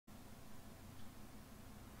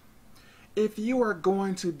If you are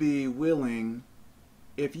going to be willing,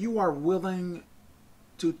 if you are willing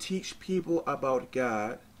to teach people about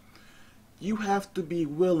God, you have to be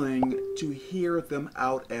willing to hear them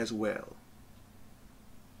out as well.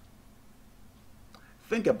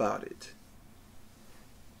 Think about it.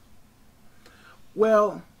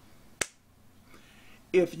 Well,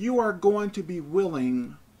 if you are going to be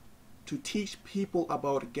willing to teach people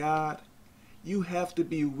about God, you have to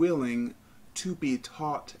be willing to be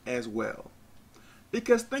taught as well.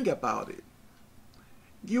 Because think about it.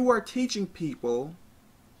 You are teaching people,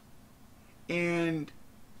 and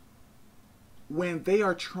when they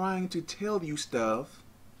are trying to tell you stuff,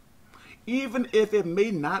 even if it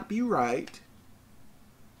may not be right,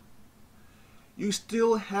 you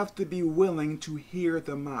still have to be willing to hear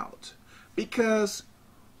them out. Because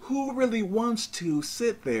who really wants to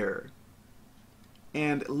sit there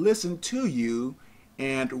and listen to you,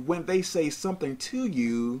 and when they say something to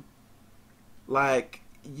you, like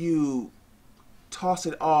you toss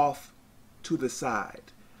it off to the side,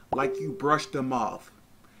 like you brush them off,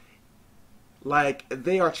 like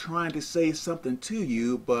they are trying to say something to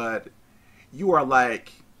you, but you are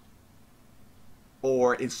like,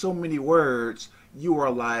 or in so many words, you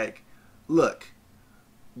are like, look,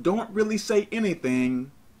 don't really say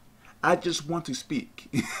anything. I just want to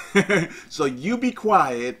speak. So you be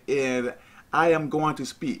quiet and I am going to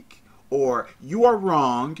speak. Or you are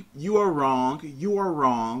wrong, you are wrong, you are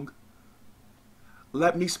wrong.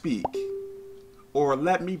 Let me speak. Or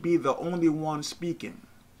let me be the only one speaking.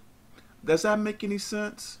 Does that make any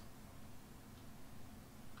sense?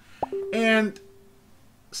 And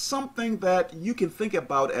something that you can think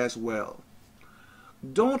about as well.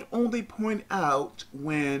 Don't only point out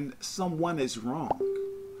when someone is wrong.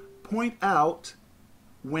 Point out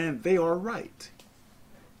when they are right.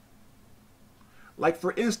 Like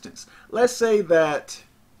for instance, let's say that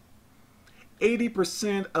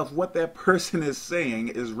 80% of what that person is saying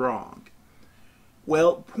is wrong.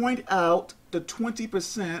 Well, point out the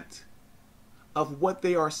 20% of what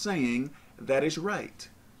they are saying that is right.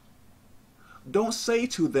 Don't say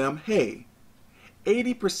to them, hey,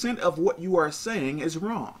 80% of what you are saying is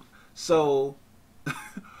wrong, so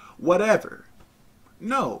whatever.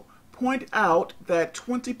 No, point out that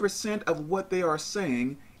 20% of what they are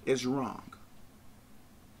saying is wrong.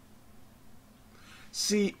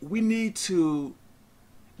 See, we need to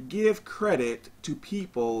give credit to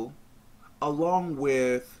people along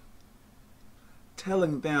with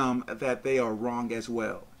telling them that they are wrong as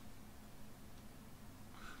well.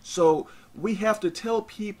 So we have to tell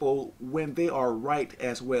people when they are right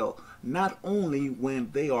as well, not only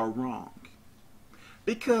when they are wrong.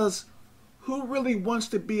 Because who really wants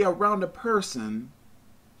to be around a person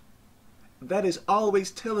that is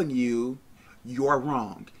always telling you, you are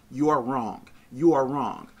wrong, you are wrong, you are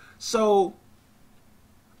wrong? So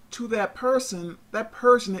to that person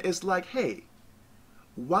is like, hey,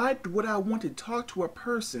 why would I want to talk to a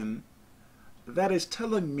person that is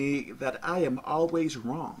telling me that I am always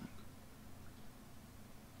wrong?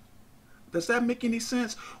 Does that make any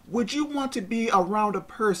sense? Would you want to be around a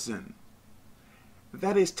person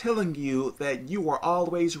that is telling you that you are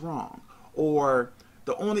always wrong, or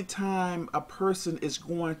the only time a person is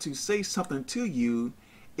going to say something to you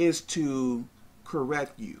is to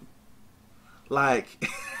correct you? Like,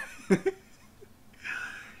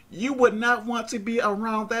 you would not want to be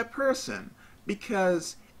around that person,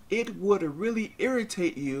 because it would really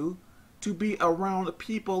irritate you to be around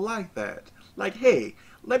people like that. Like, hey,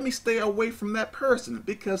 let me stay away from that person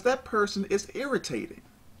because that person is irritating.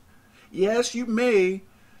 Yes, you may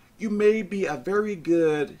be a very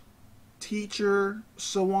good teacher,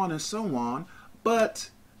 so on and so on,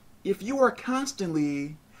 but if you are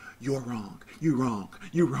constantly, you're wrong, you're wrong,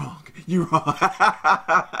 you're wrong, you're wrong.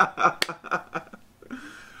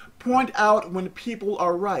 Point out when people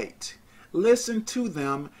are right. Listen to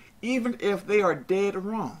them even if they are dead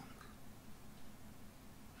wrong.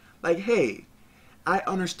 Like, hey, I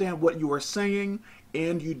understand what you are saying,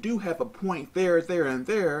 and you do have a point there, there, and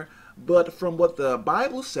there, but from what the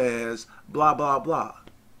Bible says, blah, blah, blah.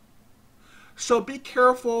 So be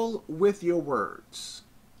careful with your words,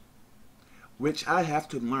 which I have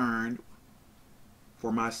to learn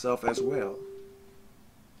for myself as well.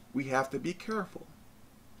 We have to be careful.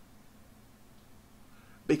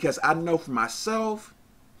 Because I know for myself,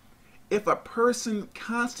 if a person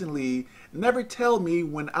constantly never tell me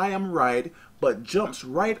when I am right, but jumps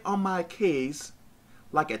right on my case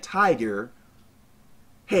like a tiger,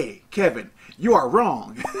 hey, Kevin, you are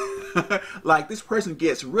wrong. Like this person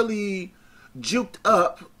gets really juked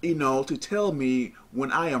up, to tell me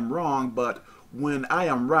when I am wrong, but when I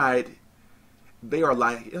am right, they are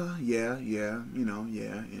like, yeah, yeah, yeah,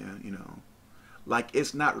 yeah, like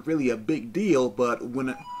it's not really a big deal. But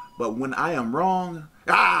when I am wrong,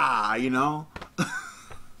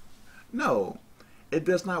 no, it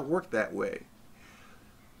does not work that way.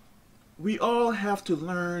 We all have to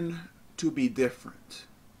learn to be different.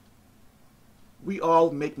 We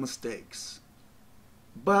all make mistakes.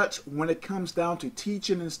 But when it comes down to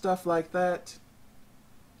teaching and stuff like that,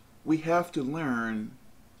 we have to learn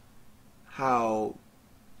how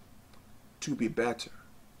to be better.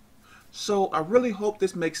 So I really hope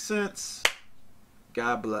this makes sense.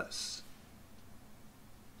 God bless.